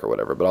us back or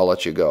whatever, but I'll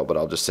let you go, but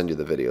I'll just send you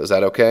the video. Is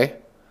that okay?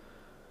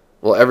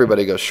 Well,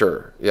 everybody goes,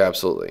 sure. Yeah,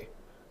 absolutely.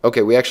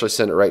 Okay, we actually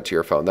send it right to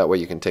your phone. That way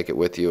you can take it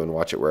with you and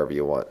watch it wherever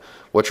you want.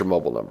 What's your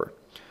mobile number?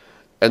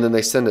 And then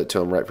they send it to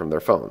them right from their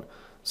phone.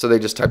 So they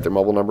just type their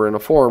mobile number in a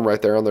form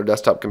right there on their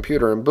desktop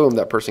computer, and boom,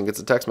 that person gets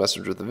a text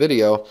message with the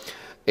video,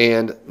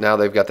 and now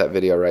they've got that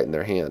video right in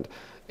their hand.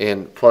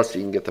 And plus,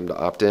 you can get them to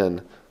opt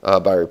in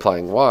by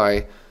replying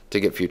Y to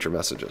get future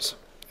messages.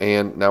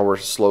 And now we're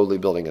slowly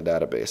building a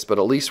database, but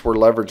at least we're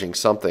leveraging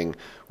something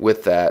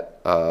with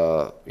that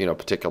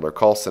particular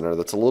call center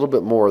that's a little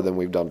bit more than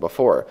we've done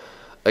before.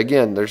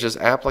 Again, there's just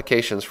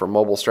applications for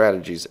mobile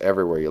strategies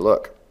everywhere you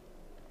look.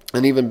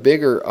 An even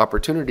bigger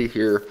opportunity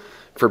here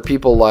for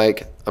people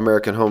like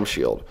American Home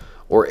Shield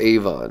or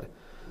Avon.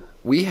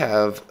 We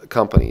have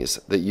companies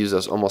that use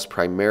us almost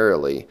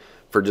primarily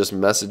for just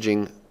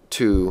messaging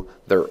to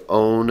their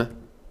own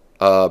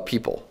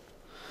people.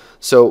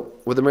 So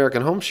with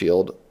American Home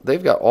Shield,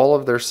 they've got all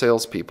of their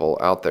salespeople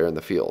out there in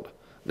the field.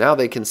 Now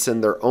they can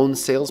send their own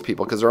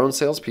salespeople, because their own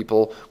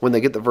salespeople, when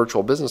they get the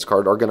virtual business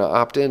card, are going to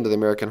opt into the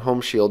American Home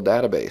Shield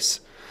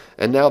database.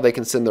 And now they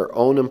can send their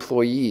own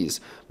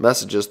employees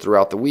messages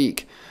throughout the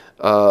week,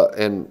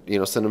 and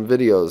send them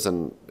videos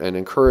and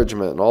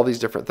encouragement and all these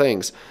different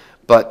things.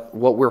 But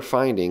what we're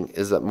finding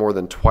is that more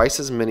than twice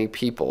as many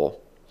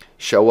people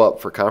show up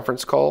for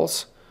conference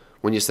calls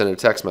when you send a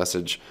text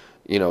message,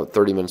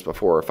 30 minutes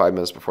before or 5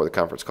 minutes before the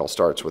conference call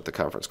starts with the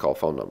conference call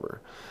phone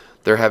number.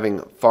 They're having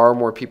far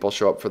more people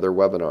show up for their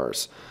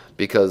webinars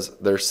because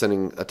they're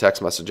sending a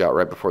text message out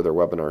right before their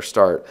webinars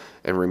start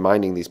and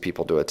reminding these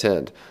people to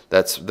attend.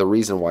 That's the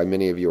reason why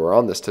many of you are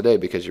on this today,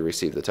 because you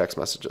received the text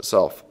message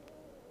itself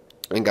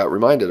and got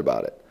reminded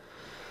about it.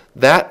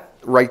 That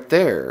right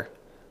there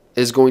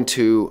is going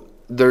to,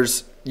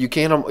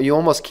 you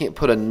almost can't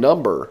put a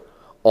number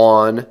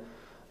on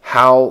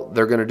how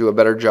they're going to do a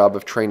better job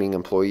of training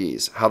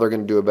employees, how they're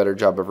going to do a better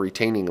job of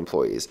retaining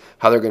employees,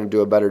 how they're going to do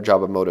a better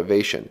job of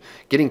motivation.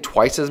 Getting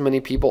twice as many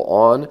people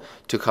on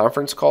to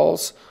conference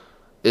calls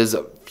is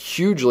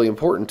hugely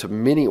important to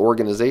many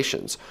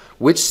organizations.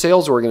 Which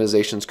sales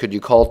organizations could you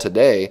call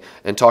today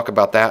and talk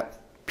about that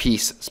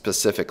piece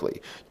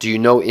specifically? Do you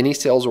know any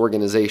sales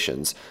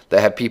organizations that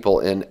have people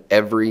in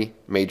every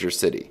major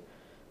city?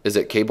 Is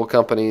it cable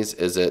companies?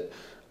 Is it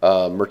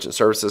merchant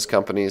services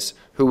companies?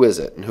 Who is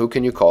it, and who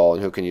can you call,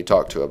 and who can you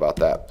talk to about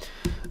that?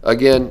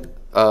 Again,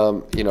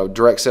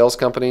 direct sales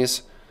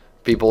companies,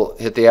 people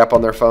hit the app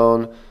on their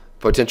phone.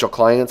 Potential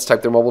clients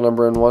type their mobile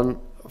number in one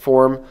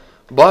form,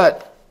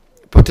 but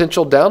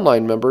potential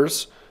downline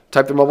members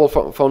type their mobile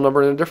phone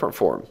number in a different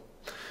form.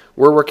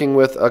 We're working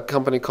with a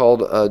company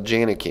called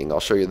Jani-King. I'll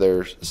show you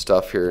their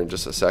stuff here in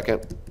just a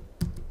second.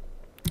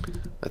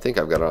 I think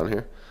I've got it on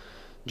here.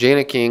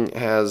 Jani-King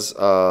has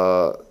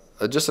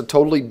just a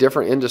totally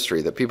different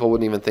industry that people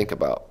wouldn't even think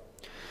about.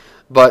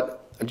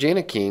 But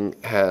Jani-King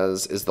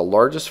is the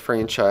largest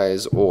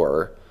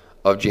franchisor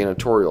of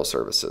janitorial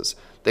services.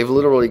 They've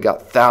literally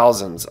got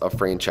thousands of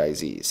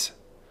franchisees.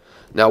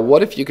 Now,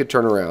 what if you could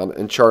turn around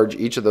and charge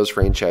each of those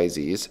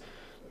franchisees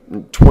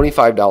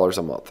 $25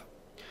 a month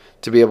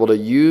to be able to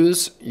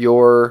use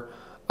your,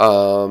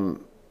 and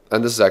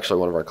this is actually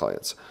one of our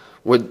clients,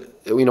 what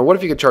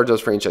if you could charge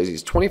those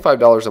franchisees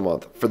 $25 a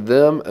month for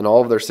them and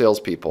all of their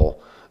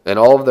salespeople and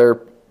all of their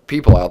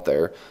people out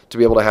there to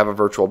be able to have a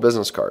virtual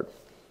business card?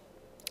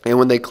 And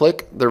when they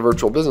click their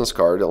virtual business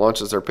card, it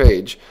launches their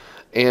page,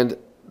 and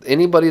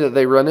anybody that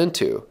they run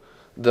into,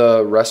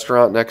 the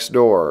restaurant next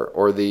door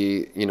or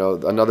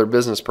another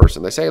business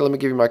person, they say, hey, let me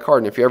give you my card,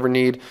 and if you ever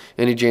need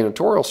any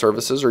janitorial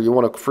services or you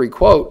want a free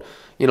quote,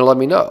 let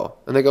me know.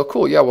 And they go,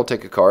 cool, yeah, we'll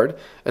take a card.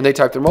 And they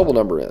type their mobile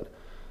number in.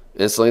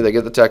 Instantly, they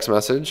get the text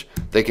message.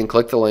 They can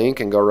click the link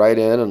and go right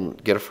in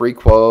and get a free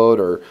quote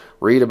or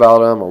read about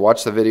them or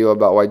watch the video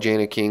about why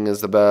Jani-King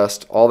is the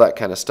best, all that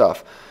kind of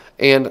stuff.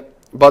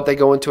 But they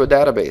go into a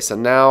database,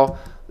 and now,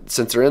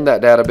 since they're in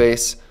that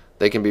database,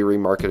 they can be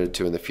remarketed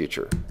to in the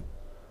future.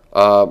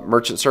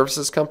 Merchant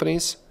services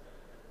companies.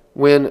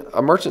 When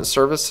a merchant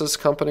services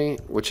company,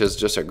 which is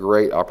just a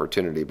great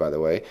opportunity, by the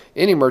way,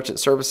 any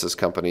merchant services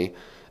company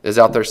is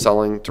out there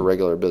selling to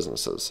regular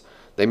businesses.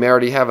 They may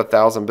already have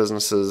 1,000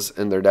 businesses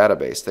in their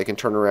database. They can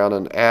turn around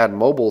and add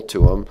mobile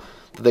to them.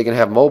 They can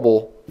have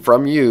mobile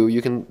from you.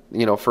 You can,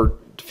 for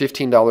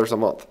 $15 a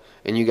month,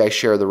 and you guys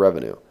share the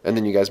revenue. And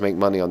then you guys make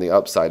money on the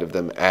upside of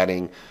them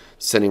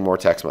sending more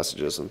text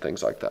messages and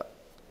things like that.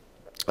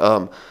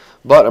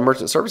 But a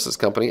merchant services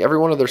company, every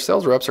one of their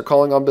sales reps are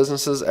calling on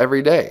businesses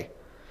every day.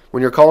 When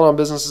you're calling on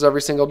businesses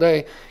every single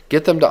day,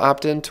 get them to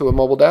opt into a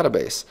mobile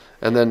database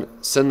and then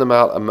send them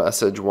out a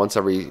message once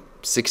every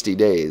 60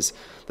 days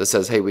that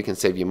says, hey, we can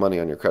save you money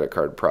on your credit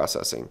card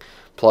processing.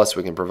 Plus,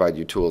 we can provide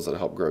you tools that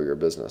help grow your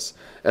business.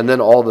 And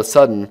then all of a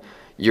sudden,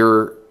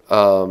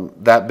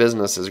 that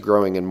business is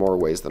growing in more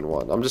ways than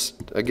one. I'm just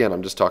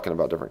talking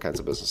about different kinds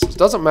of businesses.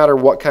 Doesn't matter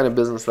what kind of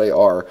business they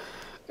are.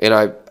 And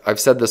I've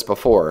said this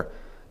before.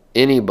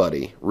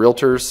 Anybody,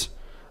 realtors,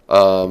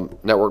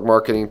 network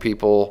marketing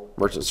people,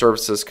 merchant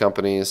services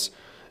companies,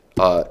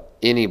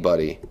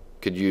 anybody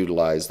could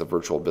utilize the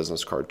virtual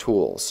business card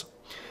tools.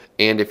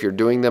 And if you're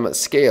doing them at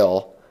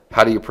scale,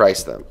 how do you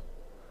price them?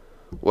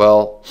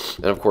 Well,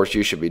 and of course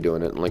you should be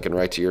doing it and linking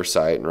right to your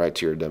site and right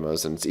to your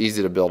demos. And it's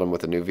easy to build them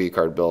with a new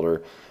vCard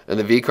builder. And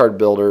the vCard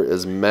builder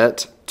is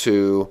meant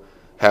to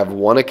have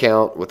one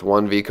account with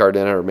one vCard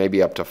in it, or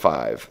maybe up to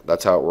 5.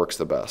 That's how it works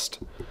the best.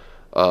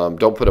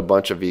 Don't put a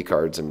bunch of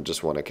vCards in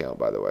just one account,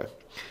 by the way.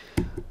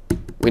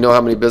 We know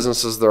how many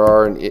businesses there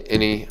are in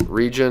any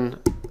region.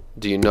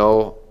 Do you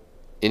know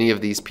any of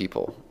these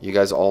people? You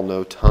guys all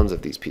know tons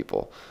of these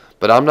people.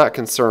 But I'm not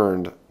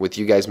concerned with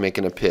you guys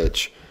making a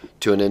pitch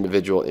to an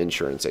individual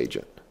insurance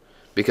agent,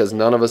 because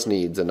none of us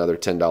needs another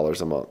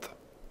 $10 a month.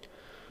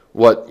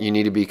 What you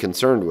need to be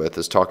concerned with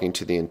is talking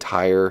to the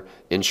entire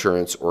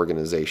insurance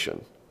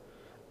organization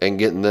and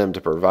getting them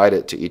to provide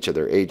it to each of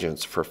their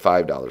agents for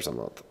 $5 a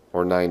month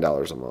or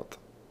 $9 a month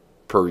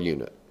per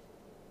unit.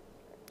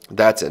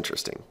 That's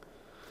interesting.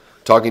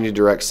 Talking to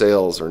direct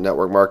sales or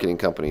network marketing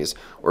companies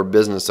or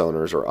business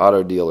owners or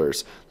auto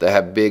dealers that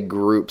have big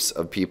groups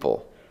of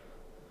people.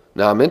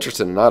 Now, I'm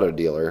interested in an auto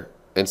dealer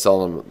and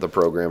selling them the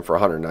program for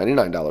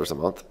 $199 a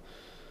month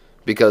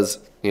because,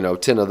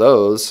 10 of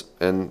those,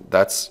 and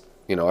that's,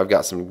 I've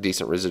got some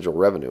decent residual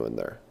revenue in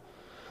there.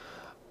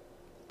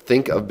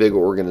 think of big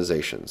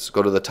organizations.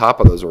 Go to the top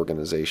of those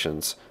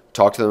organizations.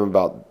 Talk to them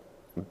about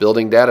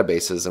building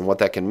databases and what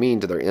that can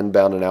mean to their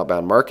inbound and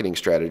outbound marketing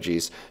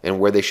strategies and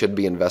where they should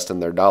be investing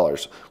their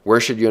dollars. Where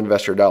should you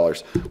invest your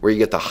dollars? Where you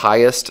get the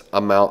highest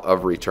amount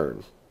of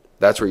return.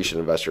 That's where you should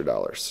invest your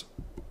dollars.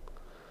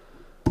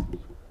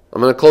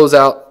 I'm going to close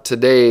out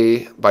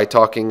today by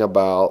talking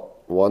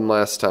about one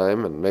last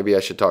time, and maybe I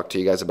should talk to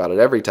you guys about it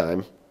every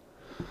time.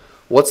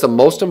 What's the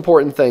most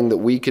important thing that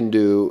we can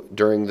do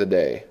during the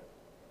day?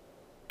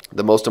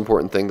 The most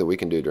important thing that we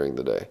can do during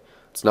the day.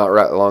 It's not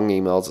write long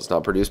emails. It's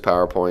not produce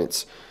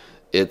PowerPoints.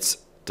 It's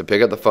to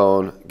pick up the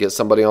phone, get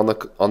somebody on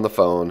the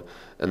phone,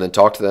 and then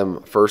talk to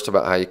them first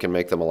about how you can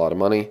make them a lot of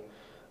money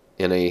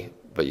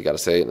but you got to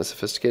say it in a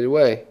sophisticated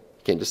way.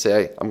 You can't just say,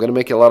 hey, I'm going to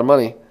make you a lot of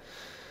money,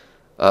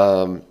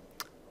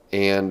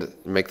 and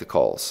make the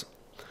calls.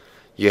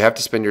 You have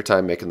to spend your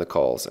time making the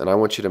calls, and I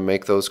want you to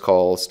make those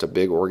calls to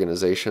big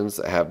organizations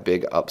that have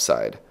big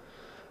upside.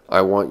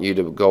 I want you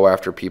to go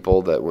after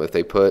people that if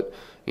they put,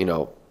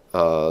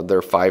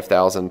 their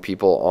 5,000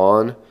 people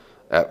on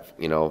at,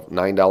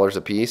 $9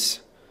 a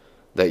piece,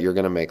 that you're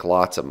going to make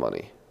lots of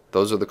money.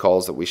 Those are the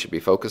calls that we should be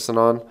focusing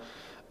on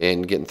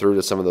and getting through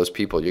to some of those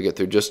people. You get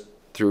through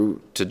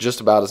to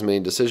just about as many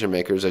decision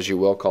makers as you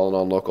will calling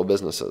on local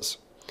businesses.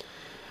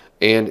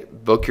 And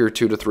book your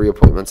 2 to 3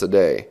 appointments a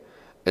day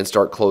and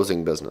start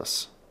closing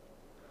business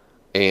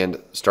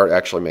and start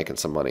actually making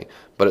some money.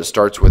 But it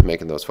starts with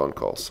making those phone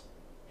calls.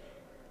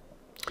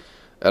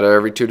 Out of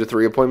every 2 to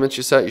 3 appointments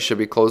you set, you should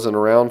be closing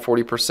around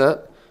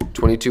 40%,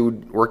 22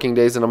 working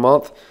days in a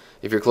month.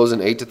 If you're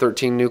closing 8 to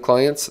 13 new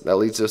clients, that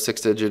leads to a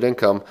 6-digit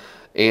income.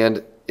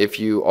 And if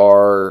you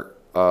are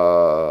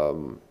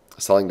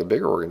selling to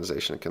bigger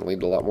organization, it can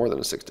lead to a lot more than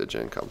a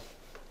 6-digit income.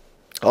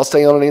 I'll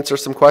stay on and answer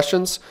some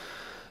questions.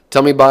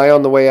 Tell me bye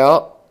on the way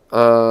out.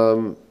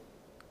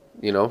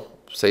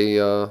 Say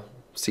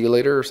see you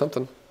later or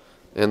something.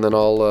 And then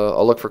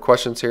I'll look for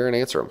questions here and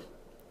answer them.